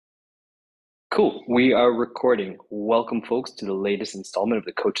Cool. We are recording. Welcome, folks, to the latest installment of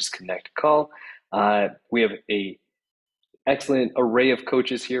the Coaches Connect call. We have a excellent array of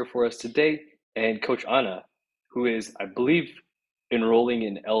coaches here for us today, and Coach Anna, who is, I believe, enrolling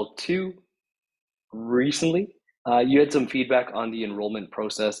in L2 recently. You had some feedback on the enrollment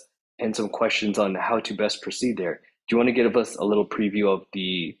process and some questions on how to best proceed there. Do you want to give us a little preview of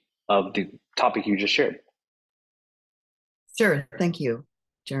the topic you just shared? Sure. Thank you,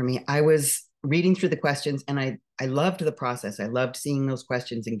 Jeremy. I was reading through the questions and I loved the process. I loved seeing those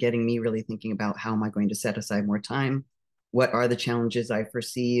questions and getting me really thinking about how am I going to set aside more time? What are the challenges I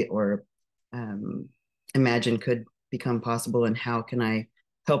foresee or um, imagine could become possible? And how can I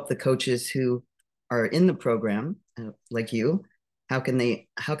help the coaches who are in the program, like you? How can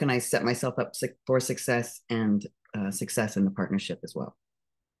I set myself up for success and success in the partnership as well?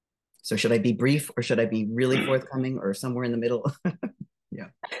 So should I be brief or should I be really forthcoming or somewhere in the middle? Yeah.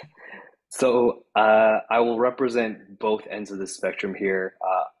 So I will represent both ends of the spectrum here.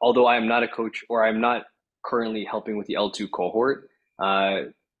 Although I am not a coach or I'm not currently helping with the L2 cohort, uh,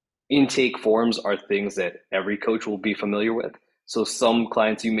 intake forms are things that every coach will be familiar with. So some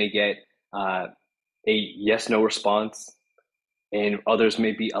clients you may get uh, a yes no response, and others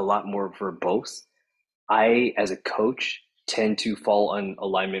may be a lot more verbose. I, as a coach, tend to fall on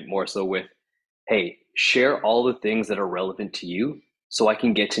alignment more so with, hey, share all the things that are relevant to you so I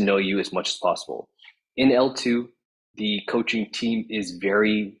can get to know you as much as possible. In L2, the coaching team is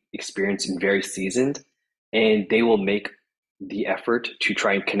very experienced and very seasoned, and they will make the effort to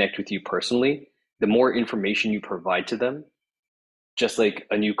try and connect with you personally. The more information you provide to them, just like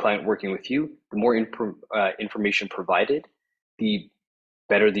a new client working with you, the more information provided, the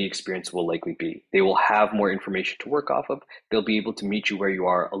better the experience will likely be. They will have more information to work off of. They'll be able to meet you where you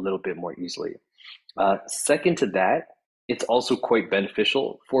are a little bit more easily. Second to that, it's also quite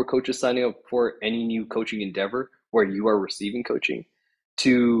beneficial for coaches signing up for any new coaching endeavor where you are receiving coaching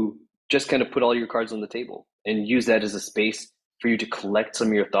to just kind of put all your cards on the table and use that as a space for you to collect some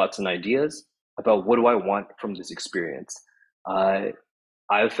of your thoughts and ideas about what do I want from this experience. Uh,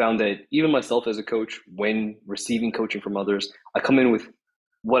 I've found that even myself as a coach, when receiving coaching from others, I come in with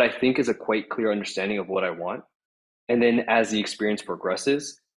what I think is a quite clear understanding of what I want. And then as the experience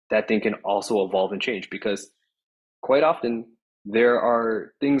progresses, that thing can also evolve and change because quite often there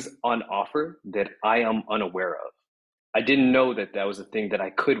are things on offer that I am unaware of. I didn't know that that was a thing that I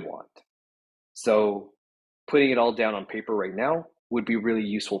could want. So putting it all down on paper right now would be really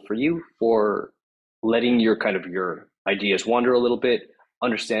useful for you for letting your kind of your ideas wander a little bit,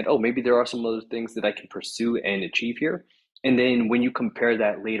 understand, oh, maybe there are some other things that I can pursue and achieve here. And then when you compare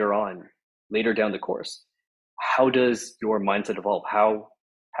that later on, later down the course, how does your mindset evolve? How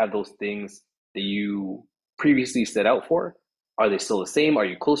have those things that you previously set out for, are they still the same? Are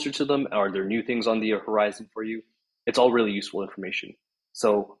you closer to them? Are there new things on the horizon for you? It's all really useful information.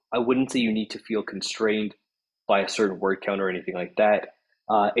 So I wouldn't say you need to feel constrained by a certain word count or anything like that,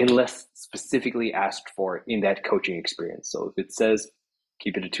 unless specifically asked for in that coaching experience. So if it says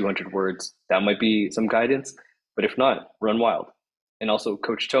keep it to 200 words, that might be some guidance. But if not, run wild. And also,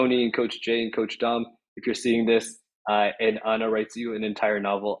 Coach Tony and Coach Jay and Coach Dom, if you're seeing this and Anna writes you an entire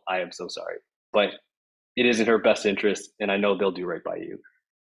novel, I am so sorry. But it is in her best interest, and I know they'll do right by you.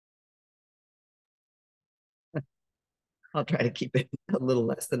 I'll try to keep it a little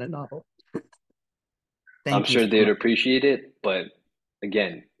less than a novel. I'm Thank you sure so they'd much. appreciate it, but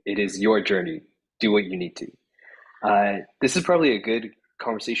again, it is your journey. Do what you need to. This is probably a good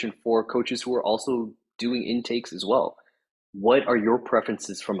conversation for coaches who are also doing intakes as well. What are your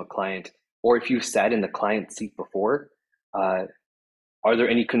preferences from a client, or if you've sat in the client seat before, uh, are there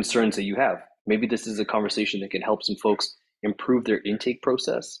any concerns that you have? Maybe this is a conversation that can help some folks improve their intake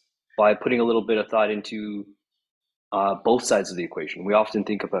process by putting a little bit of thought into both sides of the equation. We often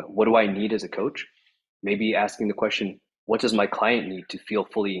think about what do I need as a coach? Maybe asking the question, what does my client need to feel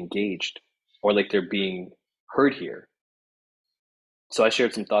fully engaged or like they're being heard here? So I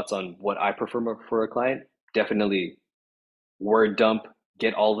shared some thoughts on what I prefer for a client. Definitely word dump,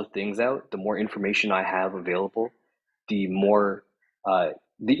 get all the things out. The more information I have available, the more,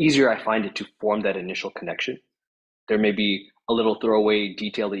 the easier I find it to form that initial connection. There may be a little throwaway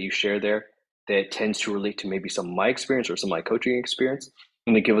detail that you share there that tends to relate to maybe some of my experience or some of my coaching experience,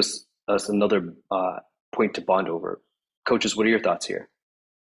 and to give us another point to bond over. Coaches, what are your thoughts here?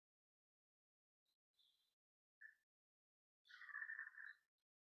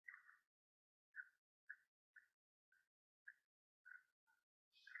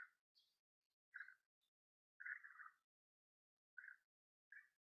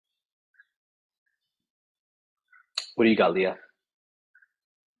 What do you got, Leah?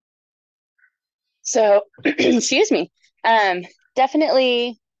 So, excuse me. Um,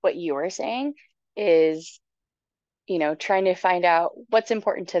 Definitely what you were saying is, trying to find out what's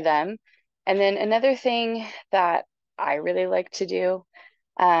important to them. And then another thing that I really like to do,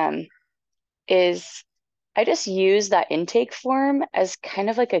 um, is I just use that intake form as kind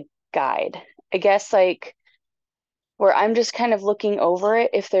of like a guide. I guess like where I'm just kind of looking over it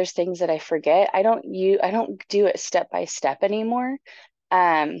if there's things that I forget. I don't do it step by step anymore.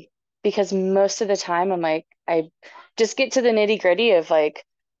 Um, because most of the time I'm like I just get to the nitty-gritty of like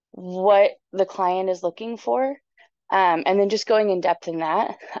what the client is looking for. And then just going in depth in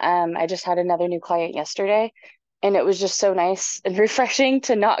that. I just had another new client yesterday, and it was just so nice and refreshing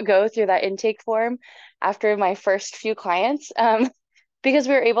to not go through that intake form after my first few clients. Because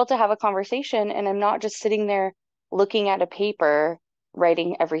we were able to have a conversation and I'm not just sitting there looking at a paper,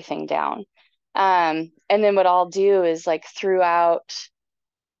 writing everything down. And then what I'll do is like throughout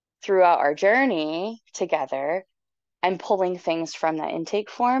our journey together, I'm pulling things from that intake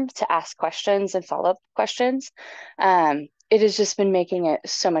form to ask questions and follow-up questions. It has just been making it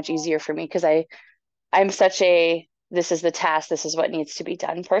so much easier for me because I'm such a this is the task, this is what needs to be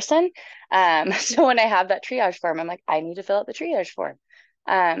done person. So when I have that triage form, I'm like, I need to fill out the triage form.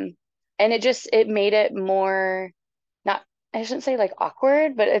 Um, and it made it more not, I shouldn't say like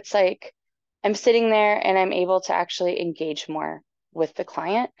awkward, but it's like I'm sitting there and I'm able to actually engage more with the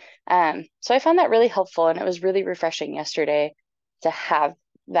client. So I found that really helpful, and it was really refreshing yesterday to have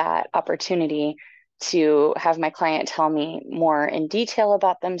that opportunity to have my client tell me more in detail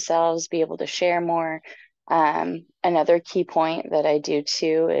about themselves, be able to share more. Another key point that I do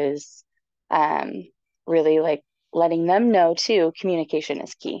too is um, really like letting them know too, communication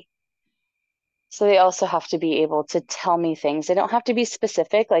is key. So they also have to be able to tell me things. They don't have to be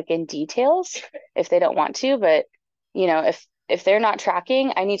specific, like in details, if they don't want to, but if they're not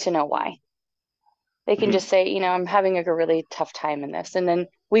tracking, I need to know why. They can just Mhm. say, I'm having a really tough time in this. And then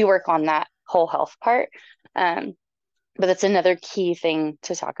we work on that whole health part. Um, but that's another key thing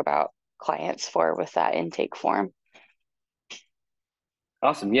to talk about clients for with that intake form.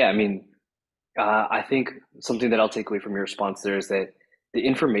 Awesome. Yeah, I mean, I think something that I'll take away from your response there is that the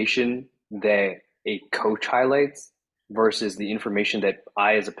information that a coach highlights versus the information that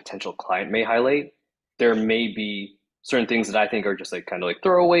I, as a potential client, may highlight, there may be certain things that I think are just like kind of like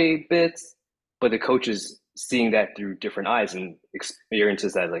throwaway bits, but the coach is seeing that through different eyes and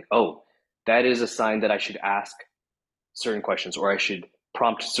experiences that like, oh, that is a sign that I should ask certain questions or I should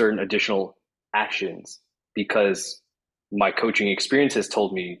prompt certain additional actions because my coaching experience has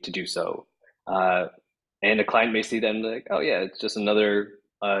told me to do so. Uh, and a client may see that and like, oh yeah, it's just another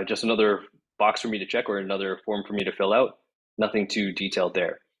box for me to check or another form for me to fill out. Nothing too detailed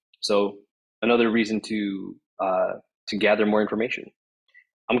there. So another reason to gather more information.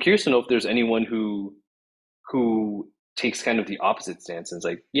 I'm curious to know if there's anyone who takes kind of the opposite stance and is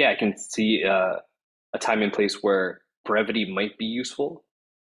like, yeah, I can see a time and place where brevity might be useful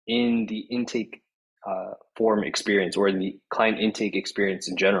in the intake form experience or in the client intake experience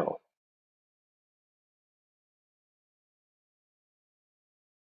in general.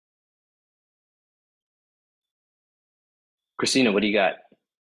 Christina, what do you got?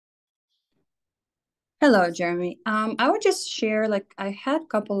 Hello, Jeremy. I would just share like I had a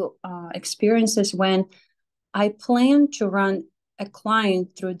couple experiences when I planned to run a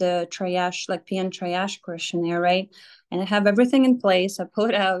client through the triage, like PN triage questionnaire, right? And I have everything in place. I pull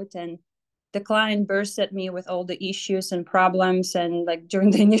it out, and the client burst at me with all the issues and problems, and like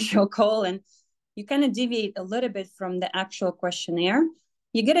during the initial call, and you kind of deviate a little bit from the actual questionnaire.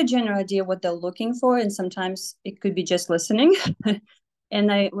 You get a general idea what they're looking for, and sometimes it could be just listening. And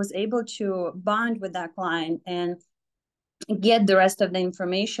I was able to bond with that client and get the rest of the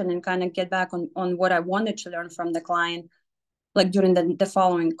information and kind of get back on what I wanted to learn from the client, like during the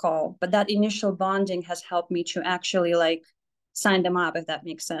following call. But that initial bonding has helped me to actually like sign them up, if that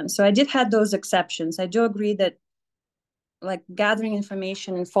makes sense. So I did have those exceptions. I do agree that like gathering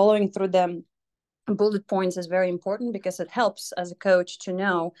information and following through them bullet points is very important because it helps as a coach to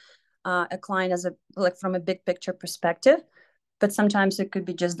know a client as a like from a big picture perspective, but sometimes it could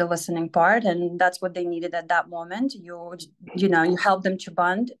be just the listening part, and that's what they needed at that moment. You help them to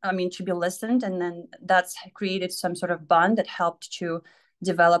bond, I mean to be listened, and then that's created some sort of bond that helped to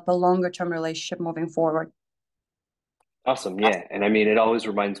develop a longer term relationship moving forward. Awesome, yeah. And I mean, it always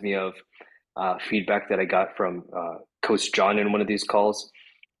reminds me of feedback that I got from Coach John in one of these calls,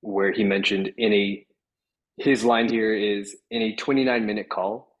 where he mentioned his line here is in a 29-minute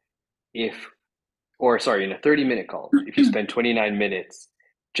call, if or sorry, in a 30-minute call, if you spend 29 minutes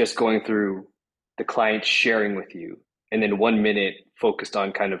just going through the client sharing with you, and then 1 minute focused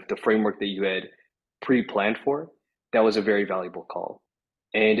on kind of the framework that you had pre-planned for, that was a very valuable call.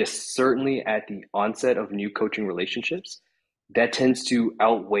 And certainly at the onset of new coaching relationships, that tends to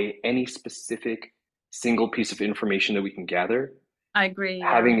outweigh any specific single piece of information that we can gather. I agree.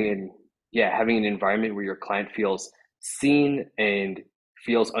 Yeah. Having an environment where your client feels seen and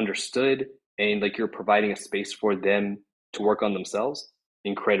feels understood, and like you're providing a space for them to work on themselves,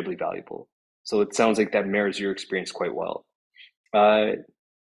 incredibly valuable. So it sounds like that mirrors your experience quite well. Uh,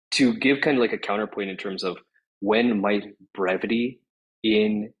 to give kind of like a counterpoint in terms of when might brevity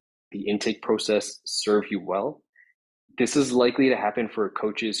in the intake process serve you well, this is likely to happen for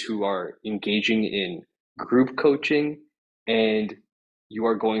coaches who are engaging in group coaching and you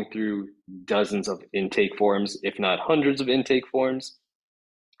are going through dozens of intake forms, if not hundreds of intake forms.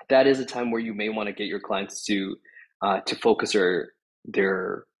 That is a time where you may want to get your clients to focus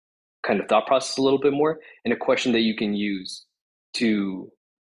their kind of thought process a little bit more. And a question that you can use to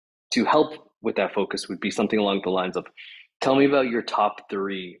help with that focus would be something along the lines of, tell me about your top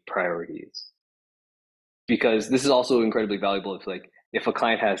 3 priorities. Because this is also incredibly valuable if a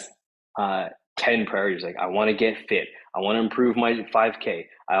client has 10 priorities, like I want to get fit, I want to improve my 5K,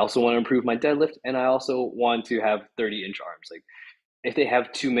 I also want to improve my deadlift, and I also want to have 30-inch arms. Like if they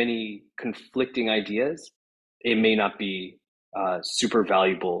have too many conflicting ideas, it may not be super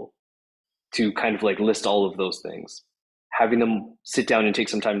valuable to kind of like list all of those things. Having them sit down and take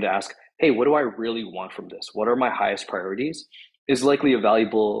some time to ask, hey, what do I really want from this? What are my highest priorities? Is likely a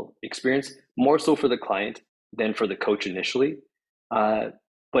valuable experience, more so for the client than for the coach initially.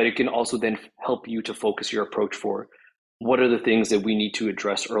 But it can also then help you to focus your approach for what are the things that we need to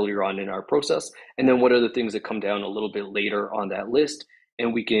address earlier on in our process, and then what are the things that come down a little bit later on that list,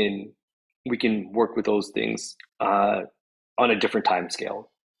 and we can work with those things on a different time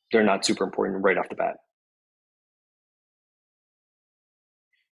scale. They're not super important right off the bat.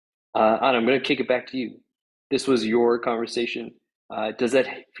 Anna, I'm going to kick it back to you. This was your conversation. Does that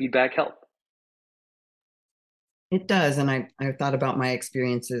feedback help? It does. And I thought about my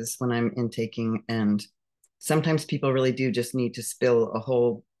experiences when I'm intaking, and sometimes people really do just need to spill a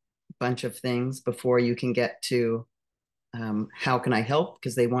whole bunch of things before you can get to how can I help?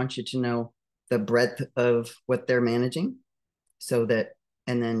 Because they want you to know the breadth of what they're managing, so that,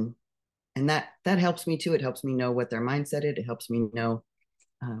 and that helps me too. It helps me know what their mindset is. It helps me know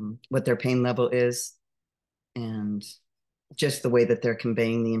what their pain level is, and just the way that they're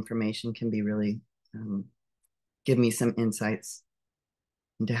conveying the information can be really give me some insights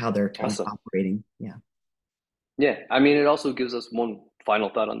into how they're kind of operating. Yeah. Yeah. I mean, it also gives us one final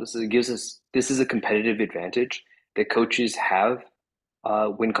thought on this. It gives us, this is a competitive advantage that coaches have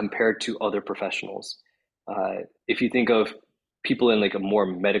when compared to other professionals. If you think of people in like a more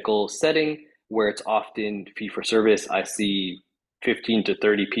medical setting where it's often fee for service, I see 15 to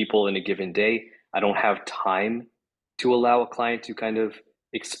 30 people in a given day. I don't have time to allow a client to kind of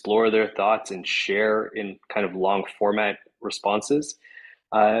explore their thoughts and share in kind of long format responses.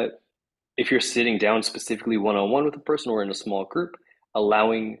 Uh, if you're sitting down specifically one-on-one with a person or in a small group,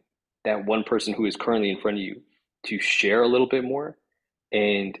 allowing that one person who is currently in front of you to share a little bit more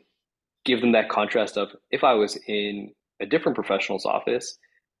and give them that contrast of, if I was in a different professional's office,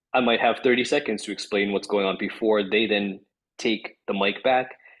 I might have 30 seconds to explain what's going on before they then take the mic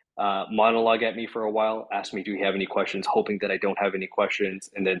back, monologue at me for a while, ask me, do you have any questions, hoping that I don't have any questions,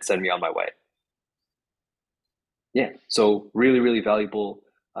 and then send me on my way. Yeah, so really, really valuable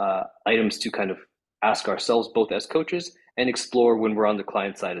items to kind of ask ourselves both as coaches and explore when we're on the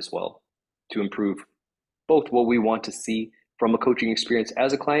client side as well, to improve both what we want to see from a coaching experience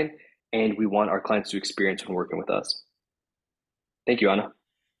as a client and we want our clients to experience when working with us. Thank you, Anna.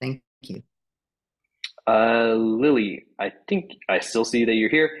 Thank you. Lily, I think I still see that you're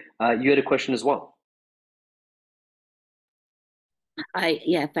here. You had a question as well.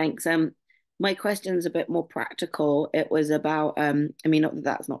 Yeah, thanks. My question's a bit more practical. It was about, I mean, not that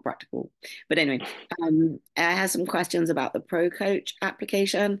that's not practical, but anyway, I have some questions about the Pro Coach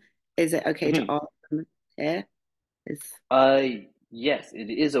application. Is it okay to ask them here? Yes, it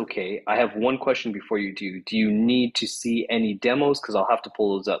is okay. I have one question before you do. Do you need to see any demos? Because I'll have to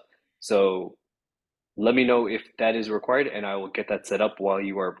pull those up. So let me know if that is required, and I will get that set up while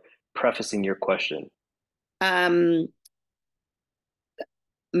you are prefacing your question.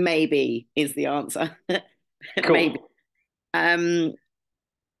 Maybe is the answer. Cool. Maybe.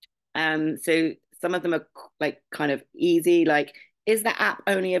 So some of them are like kind of easy. Like, is the app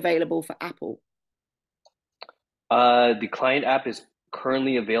only available for Apple? The client app is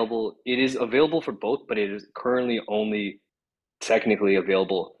currently available. It is available for both, but it is currently only technically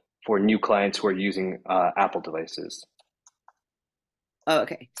available for new clients who are using Apple devices. Oh,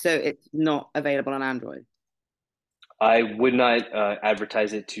 okay. So it's not available on Android. I would not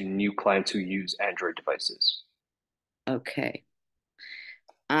advertise it to new clients who use Android devices. Okay.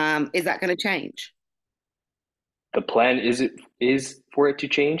 Is that going to change? The plan is for it to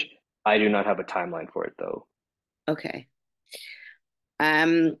change. I do not have a timeline for it though. Okay.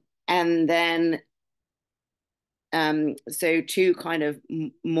 Um, and then so two kind of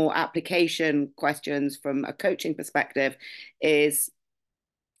more application questions from a coaching perspective is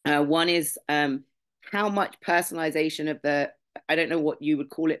one is how much personalization of the, I don't know what you would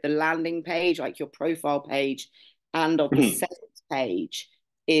call it, the landing page, like your profile page, and of the sales page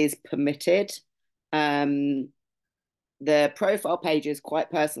is permitted. Um, the profile page is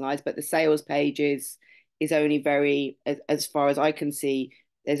quite personalized, but the sales page is only very, as far as I can see,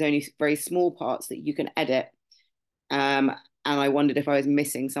 there's only very small parts that you can edit. Um, and I wondered if I was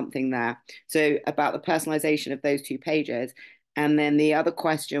missing something there. So about the personalization of those two pages. And then the other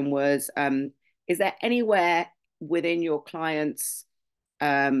question was, is there anywhere within your client's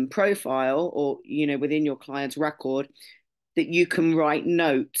profile or, within your client's record that you can write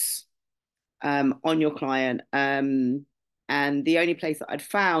notes on your client? And the only place that I'd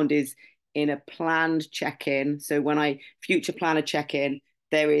found is in a planned check-in. So when I future plan a check-in,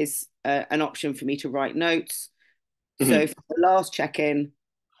 there is an option for me to write notes. So for the last check-in,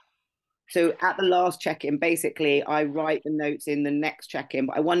 so at the last check-in, basically, I write the notes in the next check-in.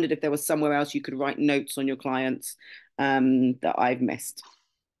 But I wondered if there was somewhere else you could write notes on your clients that I've missed.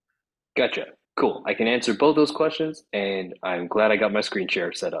 Gotcha. Cool. I can answer both those questions, and I'm glad I got my screen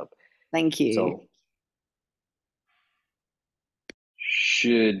share set up. Thank you. So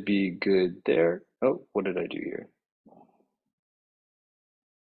should be good there. Oh, what did I do here?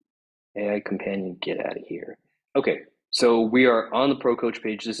 AI companion, get out of here. Okay, so we are on the Pro Coach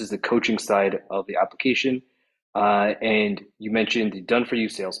page. This is the coaching side of the application. And you mentioned the done for you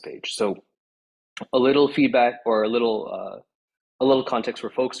sales page. So a little feedback or a little context for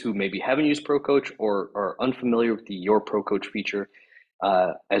folks who maybe haven't used Pro Coach or are unfamiliar with the Your Pro Coach feature,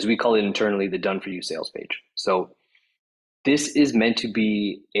 as we call it internally, the done for you sales page. So this is meant to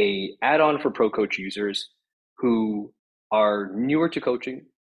be a add-on for Pro Coach users who are newer to coaching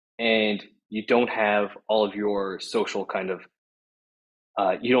and you don't have all of your social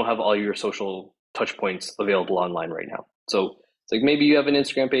you don't have all your social touch points available online right now. So it's like maybe you have an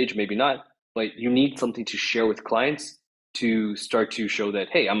Instagram page, maybe not, but you need something to share with clients to start to show that,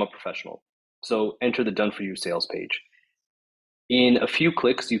 hey, I'm a professional. So enter the done for you sales page. In a few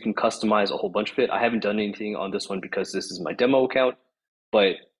clicks, you can customize a whole bunch of it. I haven't done anything on this one because this is my demo account,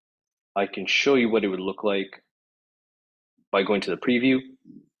 but I can show you what it would look like by going to the preview.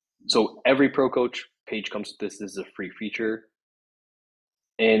 So every Pro Coach page comes with this. This is a free feature.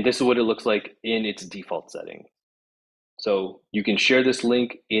 And this is what it looks like in its default setting. So you can share this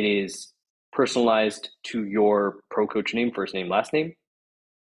link. It is personalized to your Pro Coach name, first name, last name.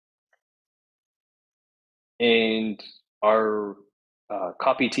 And our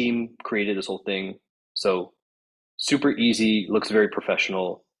copy team created this whole thing. So super easy, looks very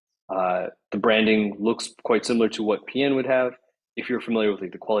professional. The branding looks quite similar to what PN would have. If you're familiar with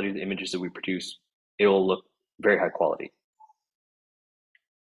like the quality of the images that we produce, it will look very high quality.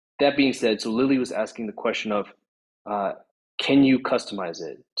 That being said, so Lily was asking the question of, can you customize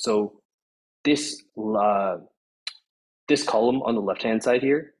it? So this this column on the left-hand side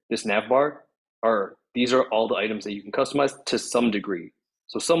here, this nav bar, these are all the items that you can customize to some degree.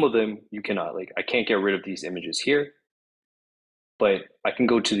 So some of them you cannot, like I can't get rid of these images here, but I can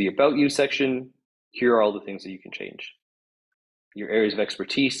go to the About You section. Here are all the things that you can change. Your areas of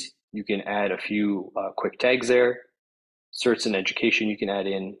expertise, you can add a few quick tags there. Certs and education you can add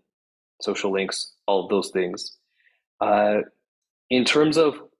in, social links, all of those things. In terms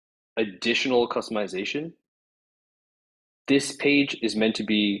of additional customization, this page is meant to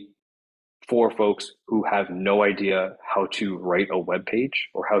be for folks who have no idea how to write a web page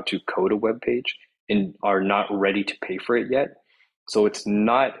or how to code a web page and are not ready to pay for it yet. So it's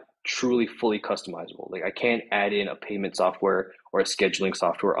not truly fully customizable. Like I can't add in a payment software or a scheduling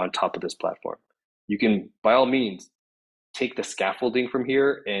software on top of this platform. You can, by all means, take the scaffolding from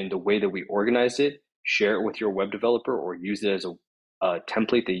here and the way that we organize it, share it with your web developer or use it as a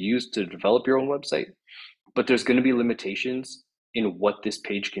template they use to develop your own website. But there's going to be limitations in what this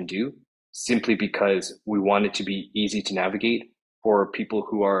page can do simply because we want it to be easy to navigate for people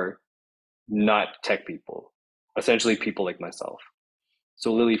who are not tech people, essentially people like myself.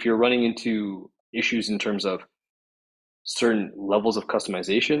 So Lily, if you're running into issues in terms of certain levels of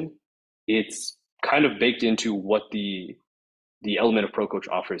customization, it's kind of baked into what the element of Pro Coach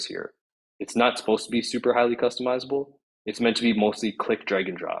offers here. It's not supposed to be super highly customizable, It's meant to be mostly click, drag,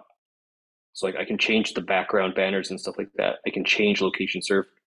 and drop. So like I can change the background banners and stuff like that. I can change location served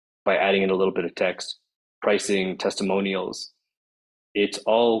by adding in a little bit of text, pricing, testimonials. It's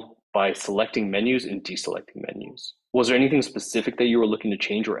all by selecting menus and deselecting menus. Was there anything specific that you were looking to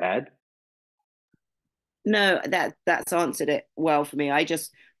change or add? No, that's answered it well for me. I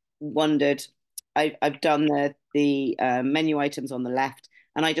just wondered. I've done the menu items on the left,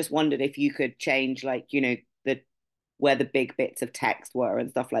 and I just wondered if you could change, like, the where the big bits of text were and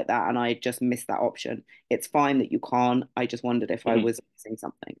stuff like that, and I just missed that option. It's fine that you can't. I just wondered if I Mhm. was missing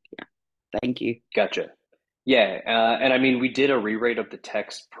something. Yeah, thank you. Gotcha. Yeah, and I mean, we did a rewrite of the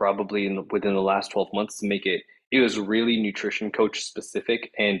text probably within the last 12 months to make it was really nutrition coach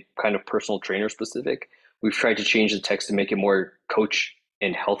specific and kind of personal trainer specific. We've tried to change the text to make it more coach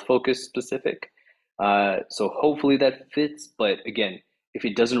and health focus specific. So hopefully that fits. But again, if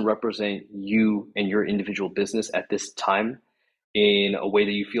it doesn't represent you and your individual business at this time in a way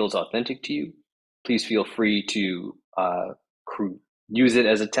that you feel is authentic to you, please feel free to use it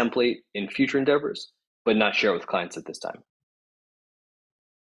as a template in future endeavors, but not share it with clients at this time.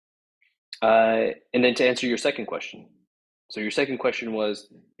 And then to answer your second question. So your second question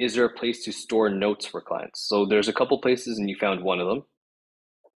was, is there a place to store notes for clients? So there's a couple places and you found one of them.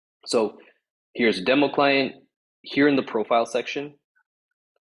 So here's a demo client. Here in the profile section,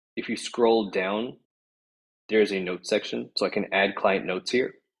 if you scroll down, there's a note section. So I can add client notes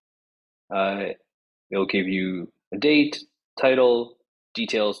here. It'll give you a date, title,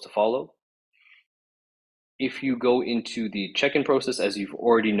 details to follow. If you go into the check-in process, as you've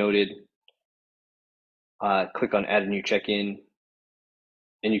already noted, click on add a new check-in,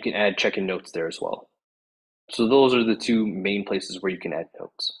 and you can add check-in notes there as well. So those are the two main places where you can add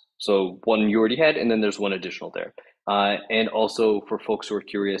notes. So one you already had, and then there's one additional there. And also for folks who are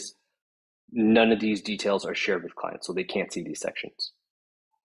curious, none of these details are shared with clients, so they can't see these sections.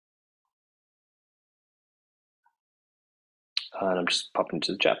 And I'm just popping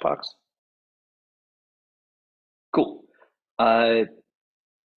into the chat box. Cool.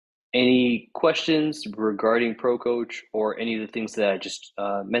 Any questions regarding ProCoach or any of the things that I just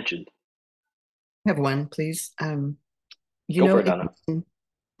mentioned? I have one, please. Go for it, Donna.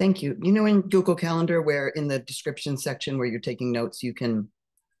 Thank you. You know, in Google Calendar, where in the description section where you're taking notes, you can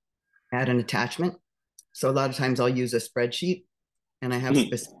add an attachment. So a lot of times I'll use a spreadsheet and I have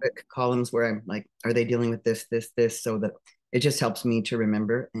specific columns where I'm like, are they dealing with this, this, this? So that it just helps me to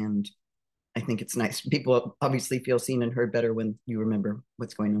remember. And I think it's nice. People obviously feel seen and heard better when you remember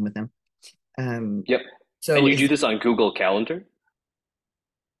what's going on with them. Yep. So and you do this on Google Calendar?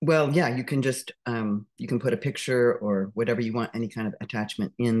 Well, yeah, you can just you can put a picture or whatever you want, any kind of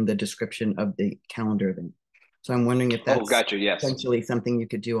attachment in the description of the calendar event. So I'm wondering if that's gotcha, yes. essentially something you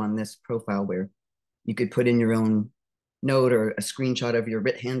could do on this profile where you could put in your own note or a screenshot of your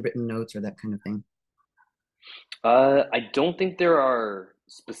handwritten notes or that kind of thing. I don't think there are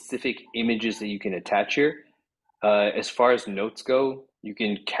specific images that you can attach here. As far as notes go, you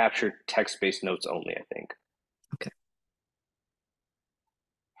can capture text-based notes only, I think. Okay.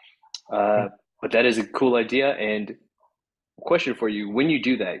 But that is a cool idea. And question for you, when you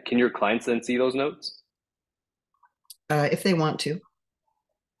do that, can your clients then see those notes? If they want to.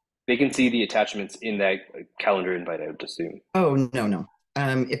 They can see the attachments in that calendar invite, I would assume. Oh, no.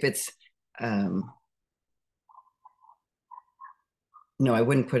 If it's no, I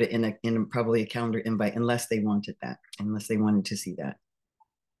wouldn't put it in probably a calendar invite unless they wanted to see that.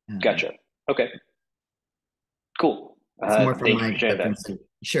 Gotcha. Okay. Cool. It's more for Thank you my for sharing reference. that.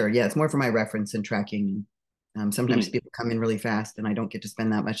 Sure, yeah, it's more for my reference and tracking. Sometimes people come in really fast, and I don't get to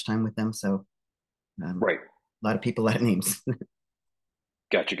spend that much time with them. So, right. A lot of people, a lot of names.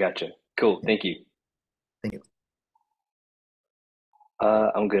 Gotcha. Cool. Thank you. Thank you.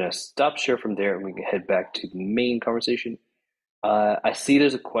 I'm gonna stop share from there, and we can head back to the main conversation. I see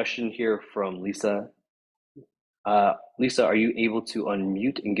there's a question here from Lisa. Lisa, are you able to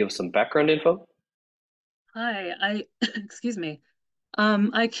unmute and give some background info? Hi, excuse me.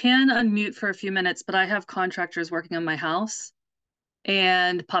 I can unmute for a few minutes, but I have contractors working on my house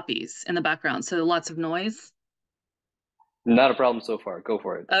and puppies in the background, so lots of noise. Not a problem so far. Go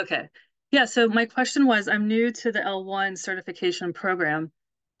for it. Okay. Yeah, so my question was, I'm new to the L1 certification program.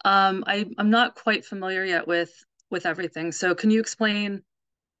 I'm not quite familiar yet with everything. So can you explain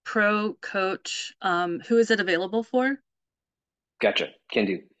Pro Coach? Who is it available for? Gotcha. Can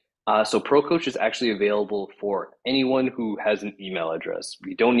do. So ProCoach is actually available for anyone who has an email address.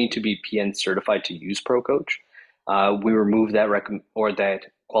 We don't need to be PN certified to use ProCoach. We removed that that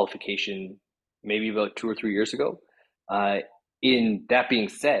qualification maybe about 2 or 3 years ago. In that being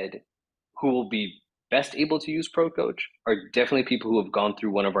said, who will be best able to use Pro Coach are definitely people who have gone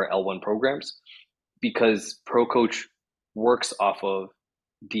through one of our L1 programs, because Pro Coach works off of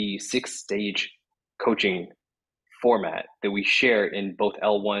the 6-stage coaching format that we share in both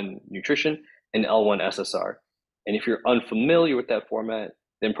L1 nutrition and L1 SSR. And if you're unfamiliar with that format,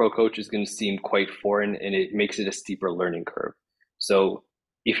 then Pro Coach is going to seem quite foreign, and it makes it a steeper learning curve. So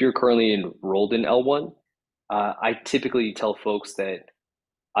if you're currently enrolled in L1, I typically tell folks that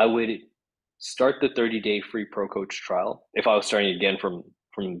I would start the 30-day free Pro Coach trial. If I was starting again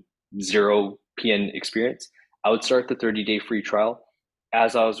from zero PN experience, I would start the 30-day free trial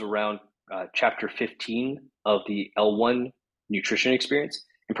as I was around chapter 15 of the L1 nutrition experience,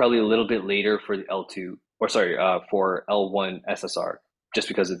 and probably a little bit later for the L2, or sorry, for L1 SSR, just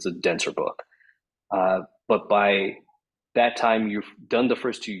because it's a denser book. But by that time, you've done the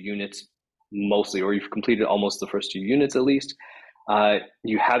first 2 units mostly, or you've completed almost the first 2 units at least.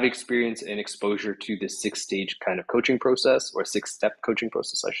 You have experience and exposure to the 6-stage kind of coaching process, or 6-step coaching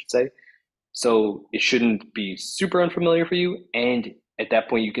process, I should say. So it shouldn't be super unfamiliar for you. And at that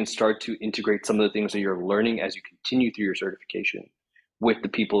point, you can start to integrate some of the things that you're learning as you continue through your certification with the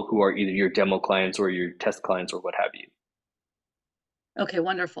people who are either your demo clients or your test clients or what have you. Okay,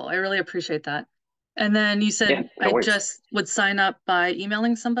 wonderful. I really appreciate that. And then you said I just would sign up by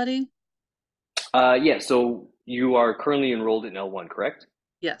emailing somebody? Yeah, so you are currently enrolled in L1, correct?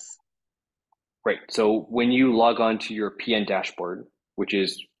 Yes. Great. So when you log on to your PN dashboard, which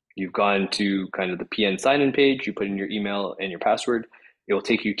is you've gone to kind of the PN sign-in page, you put in your email and your password, it will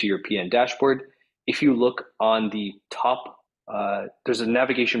take you to your PN dashboard. If you look on the top, there's a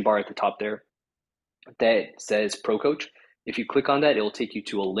navigation bar at the top there that says Pro Coach. If you click on that, it will take you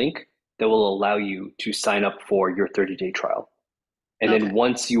to a link that will allow you to sign up for your 30-day trial. And then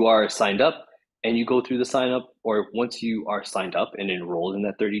once you are signed up and you go through the sign up, or once you are signed up and enrolled in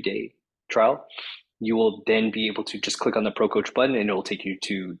that 30-day trial, you will then be able to just click on the Pro Coach button and it will take you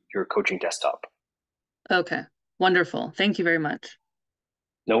to your coaching desktop. Okay, wonderful. Thank you very much.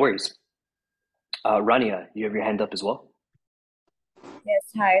 No worries. Rania, you have your hand up as well. Yes,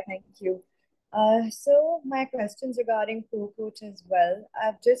 hi, thank you. So my question's regarding Pro Coach as well.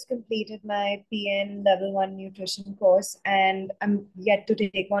 I've just completed my PN level 1 nutrition course and I'm yet to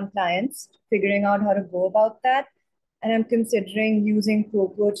take on clients, figuring out how to go about that. And I'm considering using Pro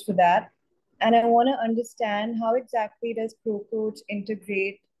Coach for that. And I want to understand, how exactly does Pro Coach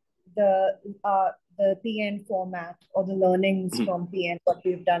integrate the PN format or the learnings from PN, what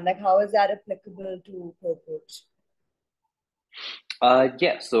we've done? Like, how is that applicable to Pro Coach?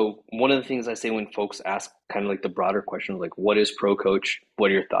 Yeah, so one of the things I say when folks ask kind of like the broader question, like what is Pro Coach?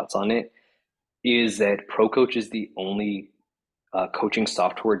 What are your thoughts on it? Is that Pro Coach is the only coaching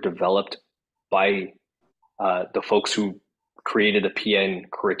software developed by the folks who created the PN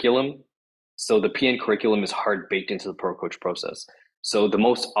curriculum. So the PN curriculum is hard baked into the Pro Coach process. So the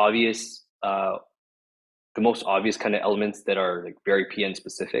most obvious kind of elements that are like very PN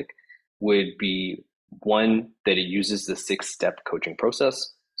specific would be one, that it uses the 6-step coaching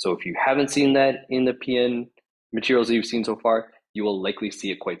process. So if you haven't seen that in the PN materials that you've seen so far, you will likely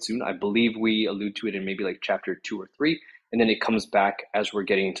see it quite soon. I believe we allude to it in maybe like chapter 2 or 3, and then it comes back as we're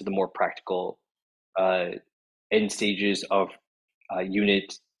getting into the more practical end stages of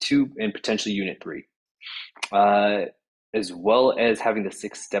unit 2 and potentially unit 3. As well as having the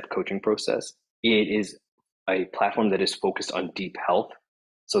 6-step coaching process, it is a platform that is focused on deep health.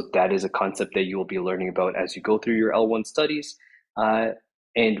 So that is a concept that you will be learning about as you go through your L1 studies.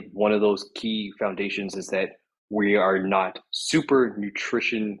 And one of those key foundations is that we are not super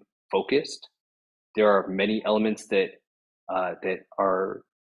nutrition focused. There are many elements that are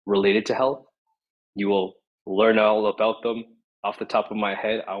related to health. You will learn all about them. Off the top of my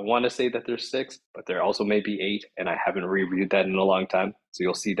head, I want to say that there's 6, but there also may be 8, and I haven't reviewed that in a long time, so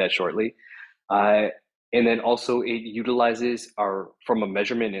you'll see that shortly. And then also it utilizes from a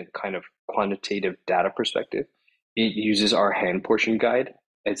measurement and kind of quantitative data perspective, it uses our hand portion guide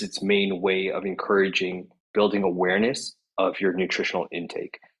as its main way of encouraging building awareness of your nutritional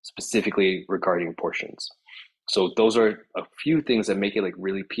intake, specifically regarding portions. So those are a few things that make it like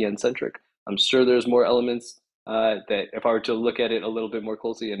really PN centric. I'm sure there's more elements that if I were to look at it a little bit more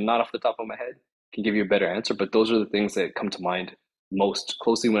closely and not off the top of my head, can give you a better answer. But those are the things that come to mind most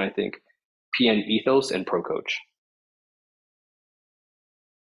closely when I think PN ethos and Pro Coach.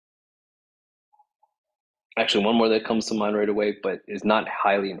 Actually, one more that comes to mind right away, but is not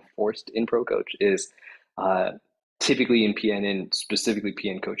highly enforced in Pro Coach, is typically in PN and specifically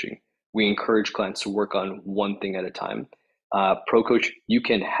PN coaching, we encourage clients to work on one thing at a time. Pro Coach, you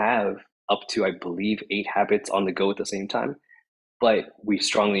can have up to, I believe, 8 habits on the go at the same time. but we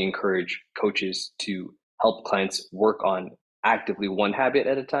strongly encourage coaches to help clients work on actively one habit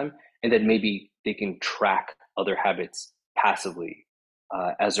at a time, and then maybe they can track other habits passively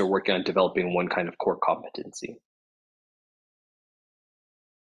as they're working on developing one kind of core competency.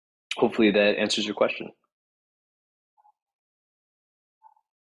 Hopefully that answers your question.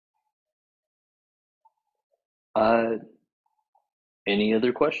 Any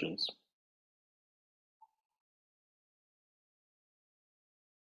other questions?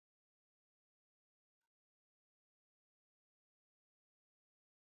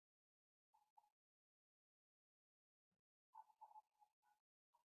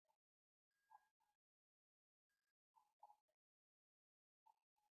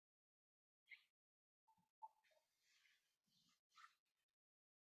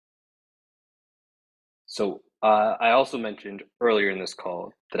 So I also mentioned earlier in this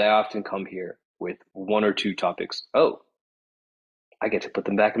call that I often come here with one or two topics. Oh, I get to put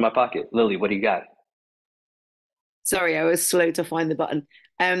them back in my pocket. Lily, what do you got? Sorry, I was slow to find the button.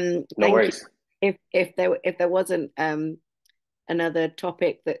 No Thank you. worries. If there wasn't another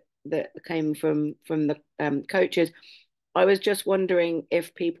topic that came from the coaches, I was just wondering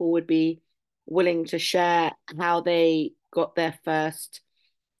if people would be willing to share how they got their first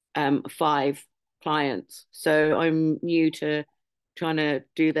 5 clients. So I'm new to trying to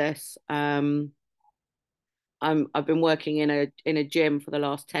do this. I've been working in a gym for the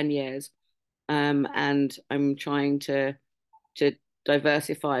last 10 years, and I'm trying to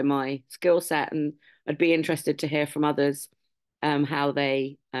diversify my skill set, and I'd be interested to hear from others how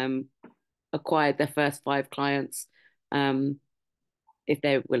they acquired their first 5 clients. If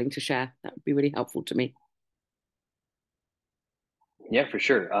they're willing to share, that would be really helpful to me. Yeah, for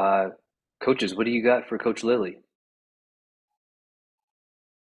sure. Coaches, what do you got for Coach Lily?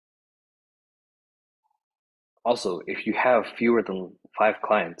 Also, if you have fewer than 5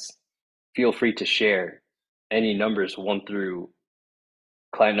 clients, feel free to share any numbers, 1 through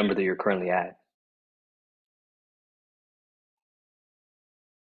client number that you're currently at.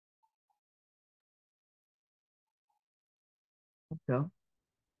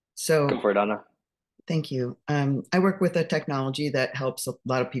 So Go for it, Anna. thank you. I work with a technology that helps a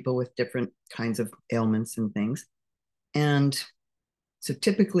lot of people with different kinds of ailments and things. And so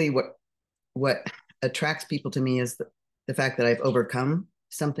typically what attracts people to me is the fact that I've overcome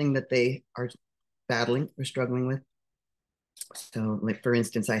something that they are battling or struggling with. So like for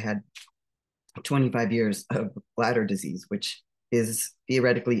instance, I had 25 years of bladder disease, which is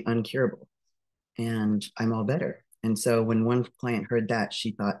theoretically uncurable, and I'm all better. And so when one client heard that,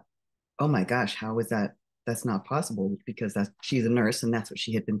 she thought, oh my gosh, how is that? That's not possible, because she's a nurse and that's what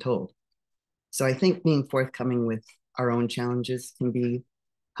she had been told. So I think being forthcoming with our own challenges can be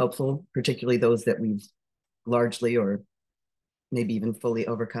helpful, particularly those that we've largely or maybe even fully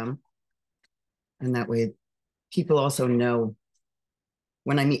overcome. And that way, people also know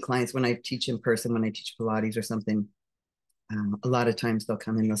when I meet clients, when I teach in person, when I teach Pilates or something, a lot of times they'll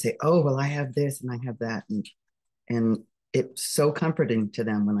come in, they'll say, oh, well, I have this and I have that. And it's so comforting to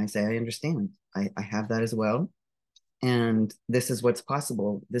them when I say, I understand, I have that as well. And this is what's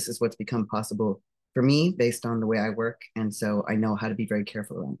possible. This is what's become possible for me based on the way I work. And so I know how to be very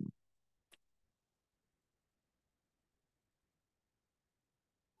careful around them.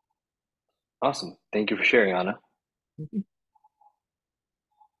 Awesome. Thank you for sharing, Anna. Mm-hmm.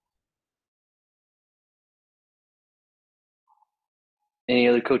 Any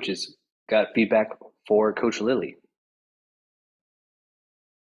other coaches got feedback for Coach Lily?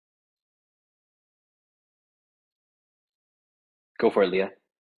 Go for it, Leah.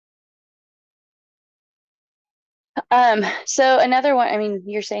 So another one, I mean,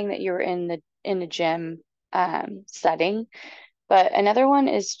 you're saying that you were in the gym setting, but another one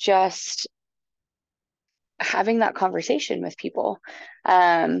is just having that conversation with people.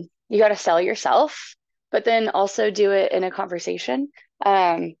 You got to sell yourself, but then also do it in a conversation.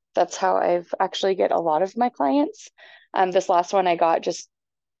 That's how I've actually get a lot of my clients. This last one I got just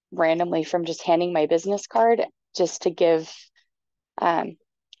randomly from just handing my business card just to give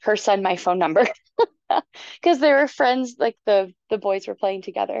her son my phone number because they were friends, like the boys were playing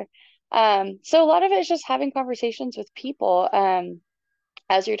together. So a lot of it is just having conversations with people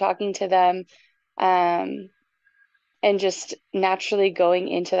as you're talking to them, and just naturally going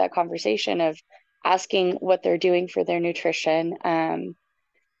into that conversation of asking what they're doing for their nutrition.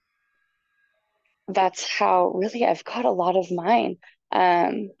 That's how really I've got a lot of mine.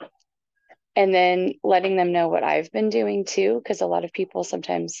 And then letting them know what I've been doing too, because a lot of people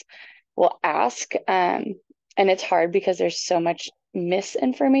sometimes will ask. And it's hard because there's so much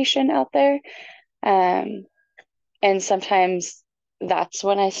misinformation out there. And sometimes that's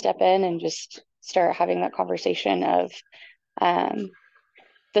when I step in and just start having that conversation of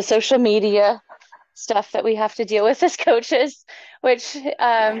the social media stuff that we have to deal with as coaches, which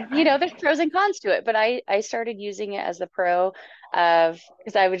there's pros and cons to it. But I started using it as the pro of,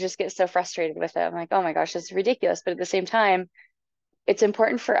 because I would just get so frustrated with it. I'm like, oh my gosh, this is ridiculous. But at the same time, it's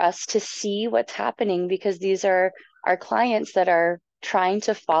important for us to see what's happening, because these are our clients that are trying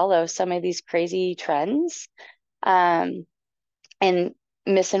to follow some of these crazy trends. And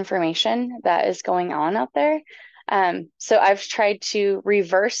misinformation that is going on out there. So I've tried to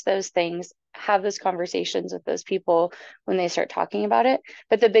reverse those things, have those conversations with those people when they start talking about it.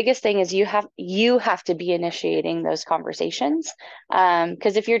 But the biggest thing is you have to be initiating those conversations.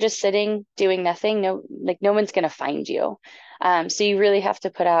 Because if you're just sitting doing nothing, no one's going to find you. So you really have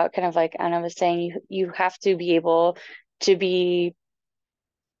to put out, kind of like Anna was saying, you have to be able to be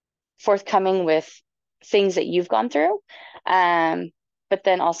forthcoming with things that you've gone through. But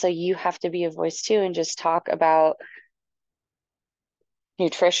then also you have to be a voice too, and just talk about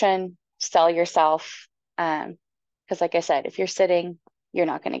nutrition, sell yourself. Because like I said, if you're sitting, you're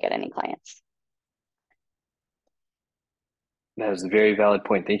not going to get any clients. That was a very valid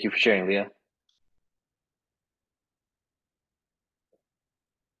point. Thank you for sharing, Leah.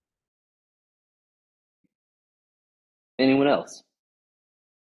 Anyone else?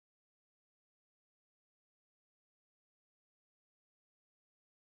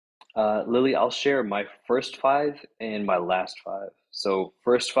 Lily, I'll share my first 5 and my last 5. So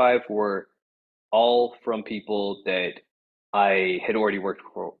first 5 were all from people that I had already worked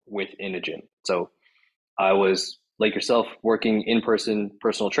with in a gym. So I was, like yourself, working in person,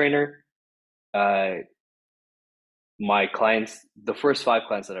 personal trainer. Uh, my clients, the first 5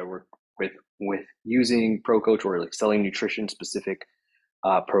 clients that I worked with using Pro Coach or like selling nutrition specific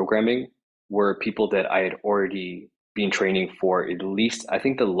programming, were people that I had already been training for at least, I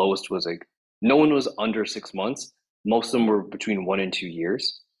think the lowest was like, no one was under 6 months. Most of them were between 1 and 2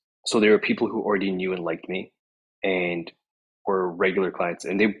 years. So they were people who already knew and liked me and were regular clients.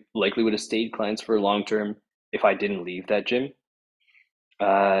 And they likely would have stayed clients for long term if I didn't leave that gym.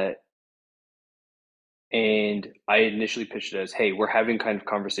 Uh, and I initially pitched it as, hey, we're having kind of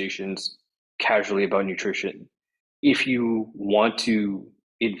conversations casually about nutrition. If you want to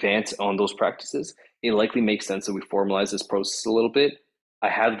advance on those practices, it likely makes sense that we formalize this process a little bit. I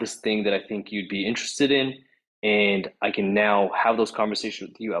have this thing that I think you'd be interested in, and I can now have those conversations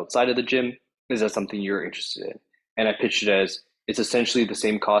with you outside of the gym. Is that something you're interested in? And I pitched it as, it's essentially the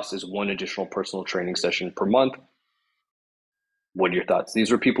same cost as one additional personal training session per month. What are your thoughts?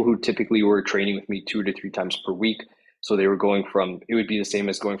 These were people who typically were training with me 2 to 3 times per week. So they were going from, it would be the same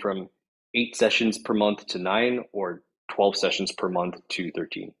as going from 8 sessions per month to 9, or 12 sessions per month to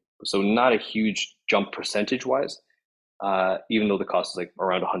 13. So not a huge jump percentage wise, even though the cost is like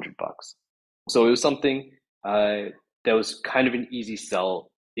around $100. So it was something that was kind of an easy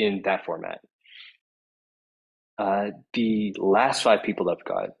sell in that format. The last 5 people that I've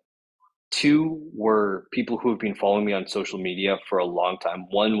got, 2 were people who have been following me on social media for a long time.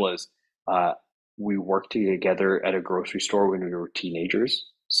 One was we worked together at a grocery store when we were teenagers,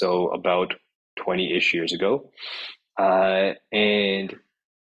 so about 20-ish years ago. And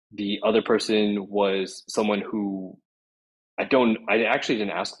the other person was someone who I actually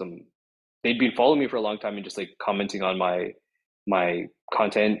didn't ask them. They'd been following me for a long time and just like commenting on my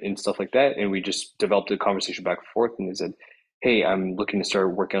content and stuff like that. And we just developed a conversation back and forth. And they said, hey, I'm looking to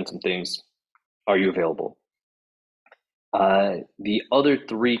start working on some things. Are you available? The other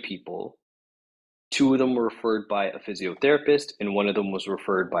 3 people, 2 of them were referred by a physiotherapist, and 1 of them was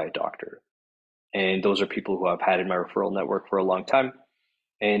referred by a doctor. And those are people who I've had in my referral network for a long time.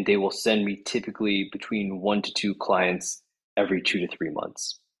 And they will send me typically between 1 to 2 clients every 2 to 3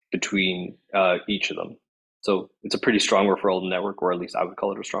 months between each of them. So it's a pretty strong referral network, or at least I would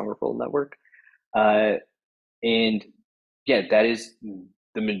call it a strong referral network. And yeah, that is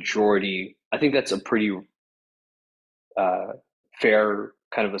the majority. I think that's a pretty fair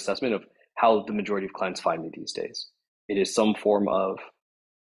kind of assessment of how the majority of clients find me these days. It is some form of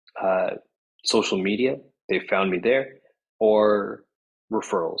social media. They found me there, or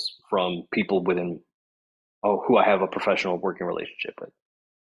referrals from people within who I have a professional working relationship with.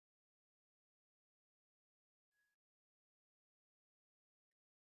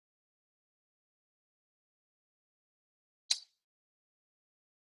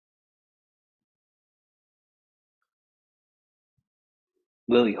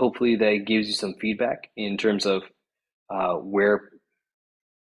 Lily, hopefully that gives you some feedback in terms of where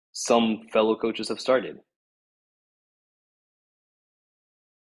some fellow coaches have started.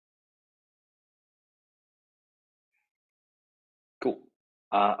 Cool.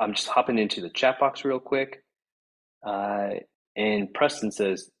 I'm just hopping into the chat box real quick. And Preston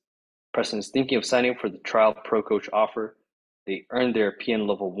says, Preston is thinking of signing up for the trial pro coach offer. They earned their PN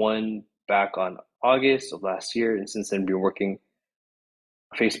level 1 back on August of last year, and since then been working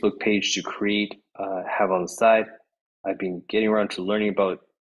a Facebook page to create, have on the side. I've been getting around to learning about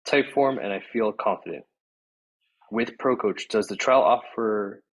Typeform, and I feel confident. With Pro Coach, does the trial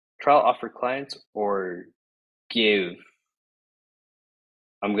offer clients or give?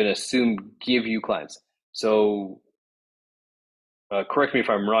 I'm going to assume give you clients. So correct me if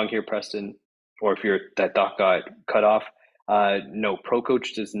I'm wrong here, Preston, or if that doc got cut off. No, Pro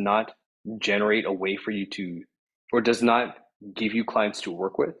Coach does not generate a way for you to, or does not give you clients to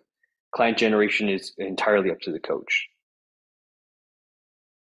work with. Client generation is entirely up to the coach.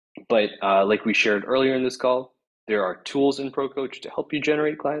 But like we shared earlier in this call, there are tools in Pro Coach to help you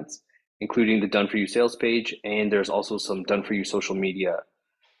generate clients, including the Done For You sales page, and there's also some Done For You social media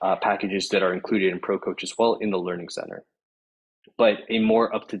packages that are included in Pro Coach as well in the Learning Center. But a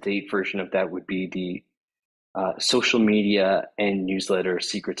more up-to-date version of that would be the social media and newsletter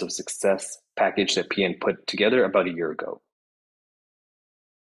Secrets of Success package that PN put together about a year ago.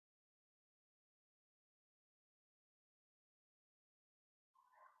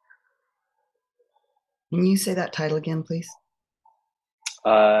 Can you say that title again, please?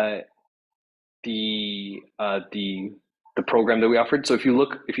 The program that we offered. So if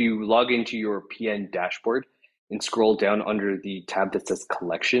you log into your PN dashboard and scroll down under the tab that says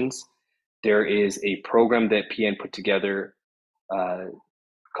Collections, there is a program that PN put together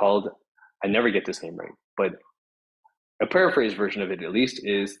called, I never get this name right, but a paraphrase version of it at least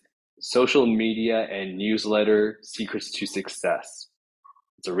is Social Media and Newsletter Secrets to Success.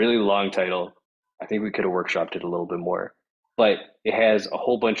 It's a really long title. I think we could have workshopped it a little bit more, but it has a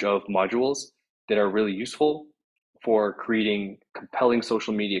whole bunch of modules that are really useful for creating compelling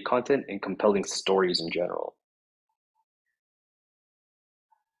social media content and compelling stories in general.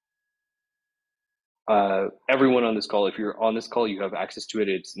 Everyone on this call, if you're on this call, you have access to it.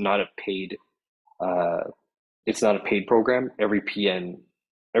 It's not a paid program.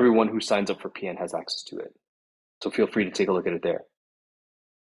 Everyone who signs up for PN has access to it. So feel free to take a look at it there.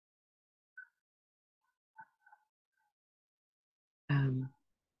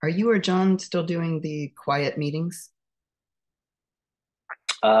 Are you or John still doing the quiet meetings?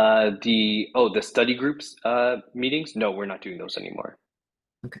 The study groups meetings? No, we're not doing those anymore.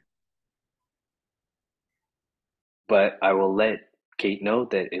 Okay. But I will let Kate know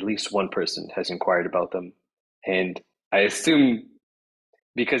that at least one person has inquired about them, and I assume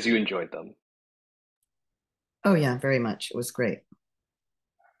because you enjoyed them. Oh yeah, very much. It was great.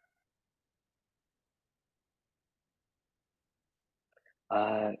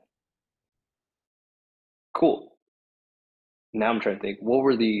 Cool. Now I'm trying to think,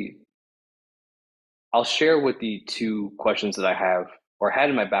 I'll share what the 2 questions that I have or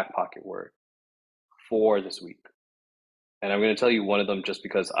had in my back pocket were for this week. And I'm going to tell you one of them just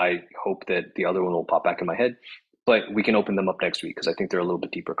because I hope that the other one will pop back in my head, but we can open them up next week because I think they're a little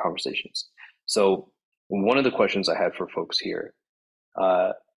bit deeper conversations. So one of the questions I had for folks here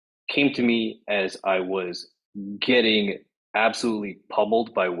came to me as I was getting absolutely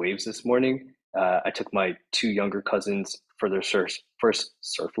pummeled by waves this morning. I took my 2 younger cousins for their first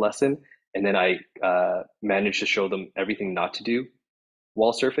surf lesson, and then I managed to show them everything not to do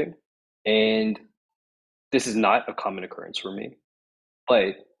while surfing. And this is not a common occurrence for me,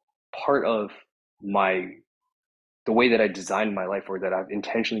 but part of the way that I designed my life, or that I've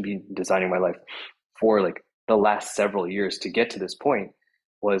intentionally been designing my life for like the last several years to get to this point,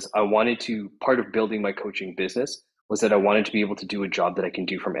 was part of building my coaching business was that I wanted to be able to do a job that I can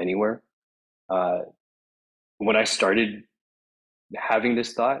do from anywhere. When I started having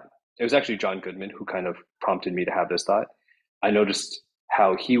this thought, it was actually John Goodman who kind of prompted me to have this thought. I noticed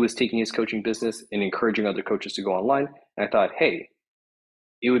how he was taking his coaching business and encouraging other coaches to go online. And I thought, hey,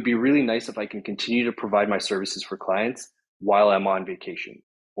 it would be really nice if I can continue to provide my services for clients while I'm on vacation,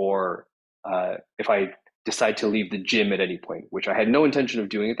 or if I decide to leave the gym at any point, which I had no intention of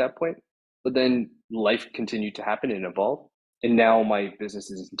doing at that point. But then life continued to happen and evolve. And now my business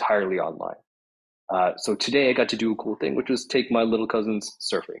is entirely online. So today I got to do a cool thing, which was take my little cousins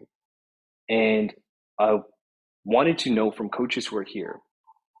surfing. And I wanted to know from coaches who are here,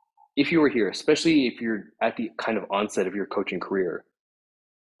 if you were here, especially if you're at the kind of onset of your coaching career,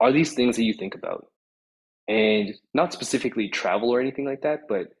 are these things that you think about? And not specifically travel or anything like that,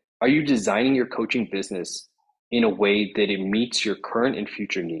 but are you designing your coaching business in a way that it meets your current and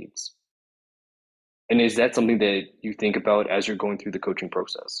future needs? And is that something that you think about as you're going through the coaching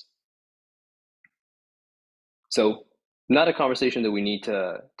process? So not a conversation that we need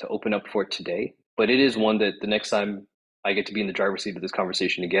to open up for today, but it is one that the next time I get to be in the driver's seat of this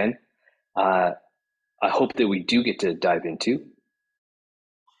conversation again, uh, I hope that we do get to dive into.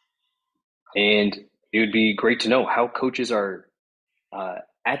 And it would be great to know how coaches are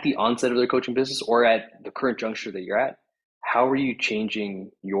at the onset of their coaching business or at the current juncture that you're at. How are you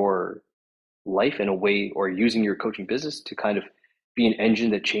changing your life in a way or using your coaching business to kind of be an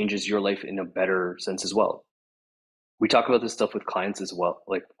engine that changes your life in a better sense as well? We talk about this stuff with clients as well,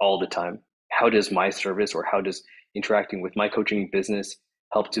 like all the time. How does my service or how does interacting with my coaching business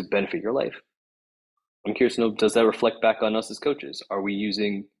help to benefit your life? I'm curious to know, does that reflect back on us as coaches? Are we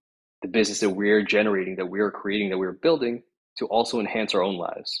using the business that we're generating, that we're creating, that we're building to also enhance our own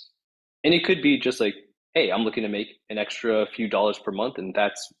lives? And it could be just like, hey, I'm looking to make an extra few dollars per month, and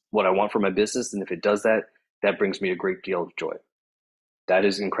that's what I want for my business. And if it does that, that brings me a great deal of joy. That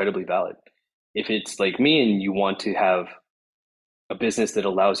is incredibly valid. If it's like me and you want to have a business that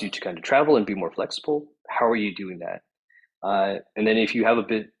allows you to kind of travel and be more flexible, how are you doing that? And then if you have a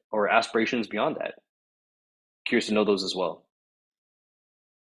bit or aspirations beyond that, curious to know those as well.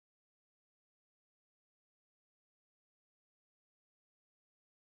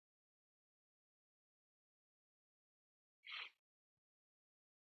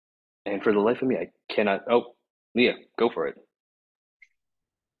 And for the life of me, I cannot. Oh, Leah, go for it.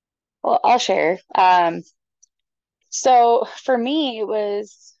 Well, I'll share. So for me, it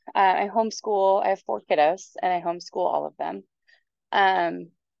was I homeschool. I have four kiddos, and I homeschool all of them.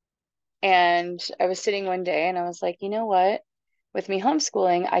 Um, and I was sitting one day, and I was like, you know what? With me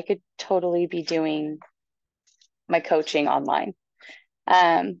homeschooling, I could totally be doing my coaching online.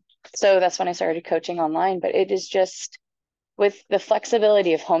 Um, so that's when I started coaching online. But it is just with the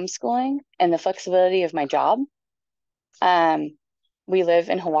flexibility of homeschooling and the flexibility of my job. Um, we live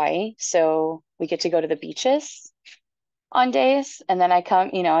in Hawaii, so we get to go to the beaches on days. And then I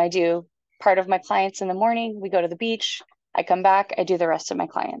come, I do part of my clients in the morning. We go to the beach. I come back. I do the rest of my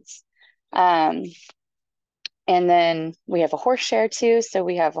clients. Um, and then we have a horse share too. So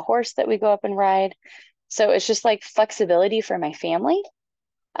we have a horse that we go up and ride. So it's just like flexibility for my family.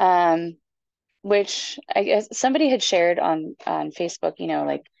 Um, which I guess somebody had shared on Facebook,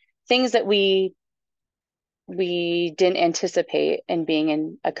 like things that we didn't anticipate in being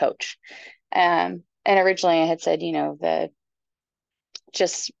in a coach. And originally I had said, the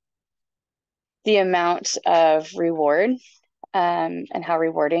just the amount of reward and how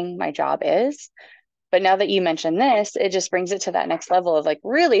rewarding my job is. But now that you mentioned this, it just brings it to that next level of like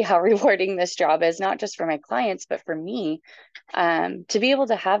really how rewarding this job is, not just for my clients, but for me, to be able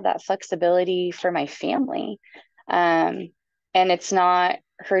to have that flexibility for my family. And it's not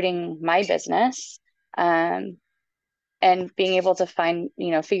hurting my business. And being able to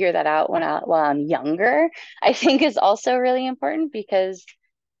figure that out while I'm younger, I think is also really important because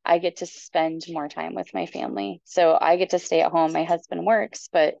I get to spend more time with my family. So I get to stay at home. My husband works,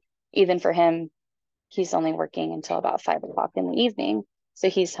 but even for him, he's only working until about 5 o'clock in the evening. So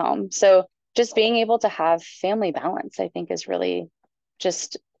he's home. So just being able to have family balance, I think, is really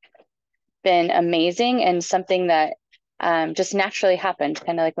just been amazing and something that just naturally happened,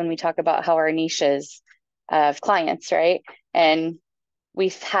 kind of like when we talk about how our niches of clients, right? And we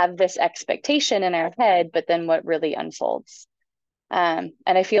have this expectation in our head, but then what really unfolds. And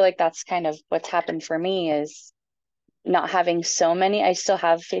I feel like that's kind of what's happened for me is not having so many. I still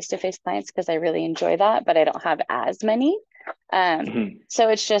have face-to-face clients because I really enjoy that, but I don't have as many. So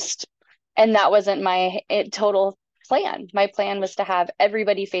it's just, and that wasn't my total plan. My plan was to have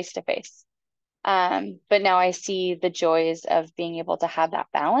everybody face-to-face. But now I see the joys of being able to have that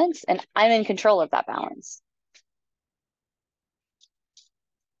balance, and I'm in control of that balance.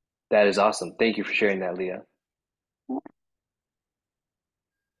 That is awesome. Thank you for sharing that, Leah.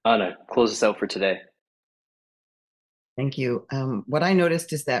 Anna, close us out for today. Thank you. What I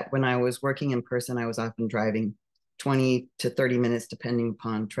noticed is that when I was working in person, I was often driving 20 to 30 minutes, depending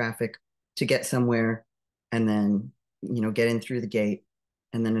upon traffic, to get somewhere and then, get in through the gate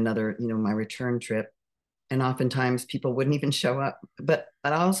and then another, my return trip. And oftentimes people wouldn't even show up. But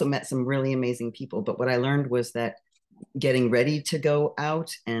I also met some really amazing people. But what I learned was that getting ready to go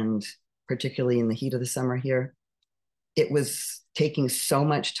out, and particularly in the heat of the summer here, it was taking so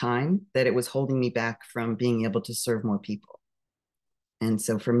much time that it was holding me back from being able to serve more people. And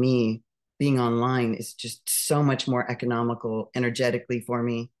so for me, being online is just so much more economical energetically for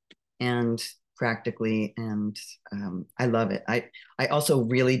me and practically. And I love it. I also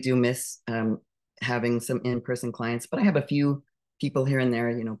really do miss having some in-person clients, but I have a few people here and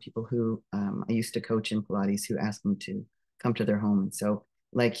there, people who I used to coach in Pilates who asked me to come to their home. And so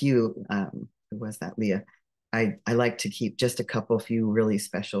like you, who was that, Leah? I like to keep just a couple few really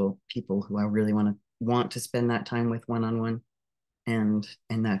special people who I really want to spend that time with one-on-one, and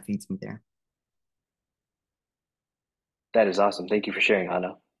that feeds me there. That is awesome. Thank you for sharing,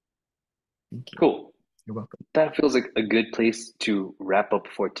 Hannah. Thank you. Cool. You're welcome. That feels like a good place to wrap up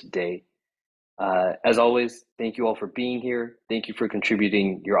for today. As always, thank you all for being here. Thank you for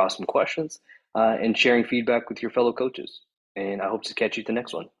contributing your awesome questions and sharing feedback with your fellow coaches. And I hope to catch you at the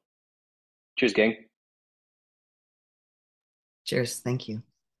next one. Cheers, gang. Cheers. Thank you.